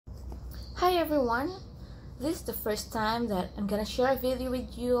Hi everyone, this is the first time that I'm gonna share a video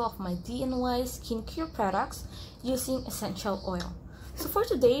with you of my DIY skincare products using essential oil. So for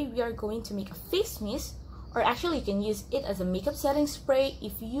today, we are going to make a face mist, or actually you can use it as a makeup setting spray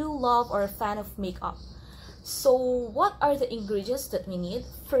if you love or are a fan of makeup. So what are the ingredients that we need?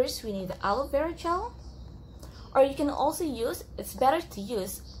 First, we need the aloe vera gel, or you can also use, it's better to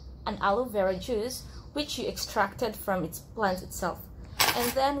use an aloe vera juice which you extracted from its plant itself. And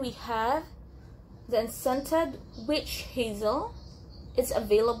then we have the Unscented witch hazel. It's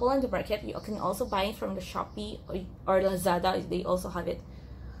available in the market. You can also buy it from the Shopee or Lazada. They also have it.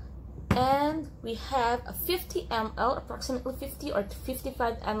 And we have a 50 ml, approximately 50 or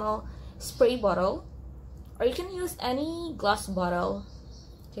 55 ml spray bottle, or you can use any glass bottle.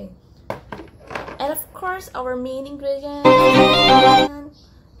 Okay. And of course, our main ingredient,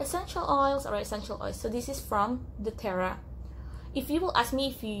 essential oils or essential oils. So this is from dõTERRA. If you will ask me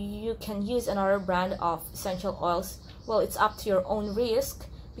if you can use another brand of essential oils, well, it's up to your own risk,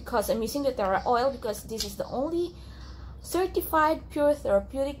 because I'm using dõTERRA oil because this is the only certified pure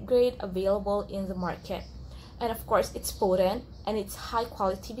therapeutic grade available in the market. And of course, it's potent and it's high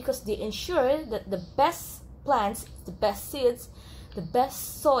quality because they ensure that the best plants, the best seeds, the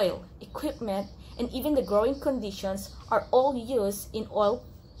best soil, equipment, and even the growing conditions are all used in oil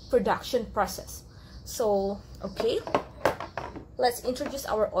production process. So, okay. Let's introduce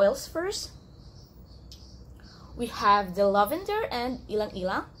our oils first. We have the lavender and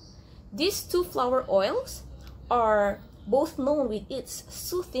Ylang. These two flower oils are both known with its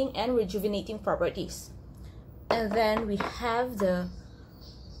soothing and rejuvenating properties. And then we have the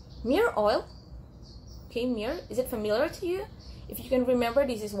myrrh oil. Okay, myrrh, is it familiar to you? If you can remember,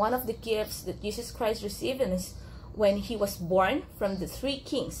 this is one of the gifts that Jesus Christ received when he was born from the three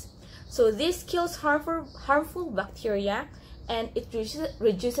kings. So this kills harmful bacteria, and it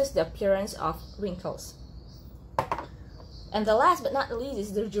reduces the appearance of wrinkles. And the last but not the least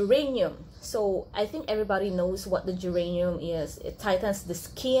is the geranium. So I think everybody knows what the geranium is. It tightens the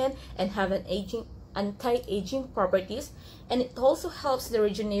skin and have an anti-aging properties, and it also helps the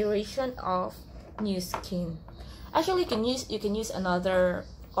regeneration of new skin. Actually, you can use another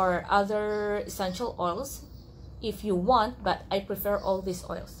or other essential oils if you want, but I prefer all these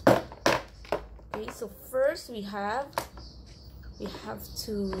oils. Okay, so first we have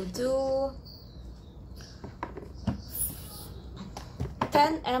to do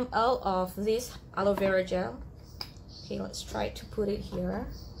 10 ml of this aloe vera gel. Okay, let's try to put it here.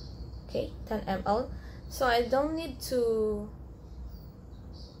 Okay, 10 ml. So I don't need to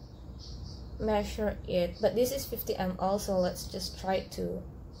measure it, but this is 50 ml, so let's just try to.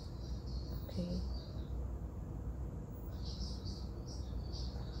 Okay.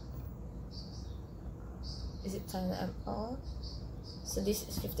 Is it 10 ml? So this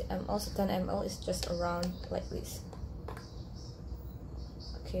is 50 ml, so 10 ml is just around like this.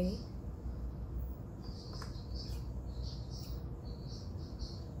 Okay.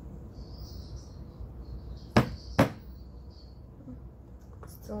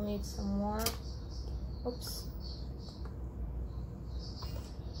 Still need some more. Oops.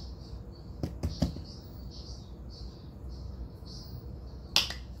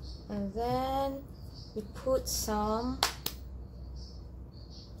 And then we put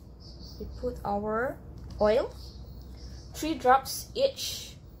our oil, 3 drops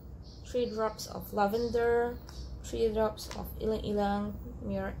each, 3 drops of lavender, 3 drops of Ylang,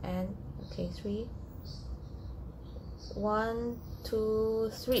 myrrh, and okay, 3, 1,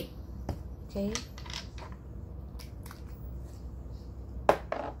 2, 3. Okay,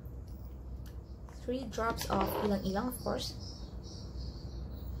 three drops of Ylang, of course.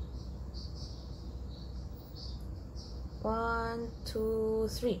 1, 2,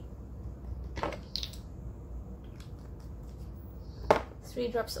 3. 3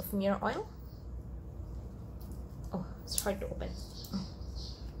 drops of myrrh oil. Oh, it's hard to open.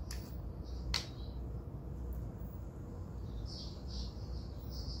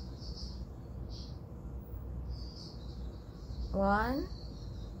 1,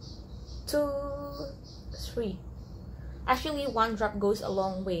 2, 3. Actually, 1 drop goes a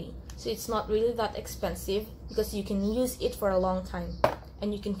long way, so it's not really that expensive because you can use it for a long time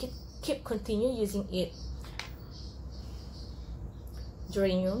and you can continue using it.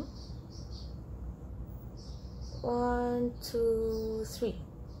 Geranium, 1, 2, 3.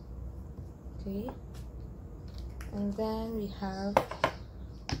 Okay, and then we have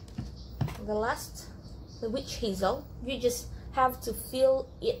the last, the witch hazel. You just have to fill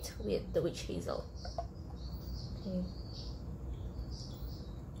it with the witch hazel. Okay.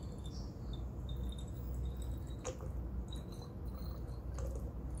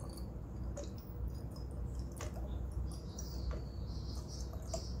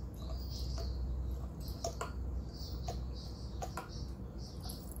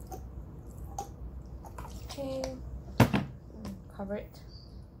 favorite.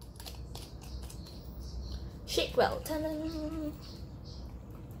 Shake well. Ta-da!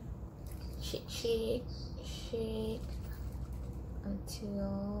 Shake, shake, shake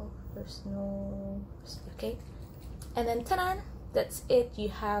until there's no, okay, and then ta-da! That's it. You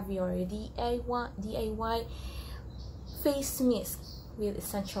have your DIY face mist with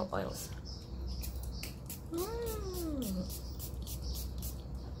essential oils.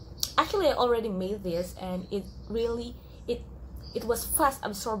 Actually, I already made this, and it really it was fast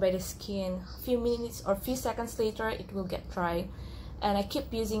absorbed by the skin. Few minutes or few seconds later, it will get dry, and I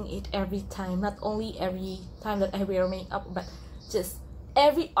keep using it every time. Not only every time that I wear makeup, but just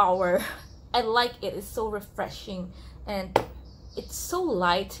every hour. I like it. It's so refreshing, and it's so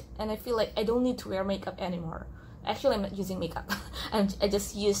light, and I feel like I don't need to wear makeup anymore. Actually, I'm not using makeup. I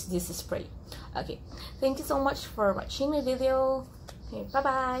just use this spray. Okay, thank you so much for watching my video. Okay, bye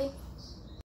bye.